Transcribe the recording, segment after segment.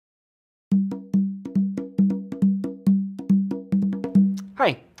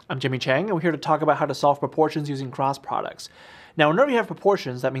Hi, I'm Jimmy Chang, and we're here to talk about how to solve proportions using cross products. Now, whenever you have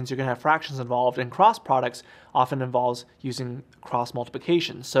proportions, that means you're going to have fractions involved, and cross products often involves using cross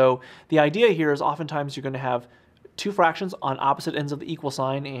multiplication. So the idea here is oftentimes you're going to have two fractions on opposite ends of the equal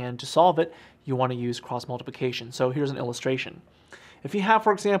sign, and to solve it, you want to use cross multiplication. So here's an illustration. If you have,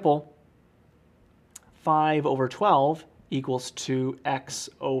 for example, 5 over 12 equals to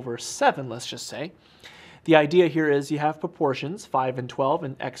x over 7, let's just say. The idea here is you have proportions, 5 and 12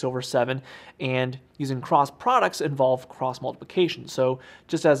 and x over 7, and using cross products involve cross multiplication. So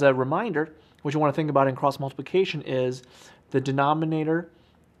just as a reminder, what you want to think about in cross multiplication is the denominator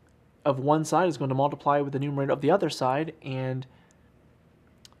of one side is going to multiply with the numerator of the other side, and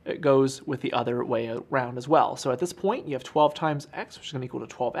it goes with the other way around as well. So at this point, you have 12 times x, which is going to equal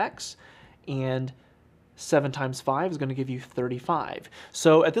to 12x, and 7 times 5 is going to give you 35.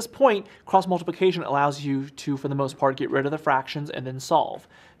 So at this point, cross multiplication allows you to, for the most part, get rid of the fractions and then solve.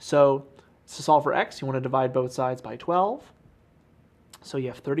 So to solve for x, you want to divide both sides by 12. So you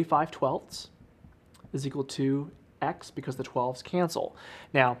have 35 twelfths is equal to x because the 12s cancel.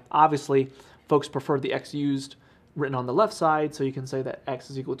 Now, obviously, folks prefer the x used written on the left side, so you can say that x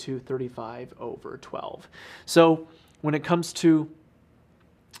is equal to 35 over 12. So when it comes to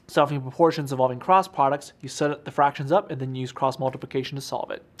solving proportions involving cross products, you set the fractions up and then use cross multiplication to solve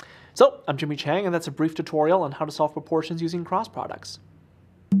it. So, I'm Jimmy Chang, and that's a brief tutorial on how to solve proportions using cross products.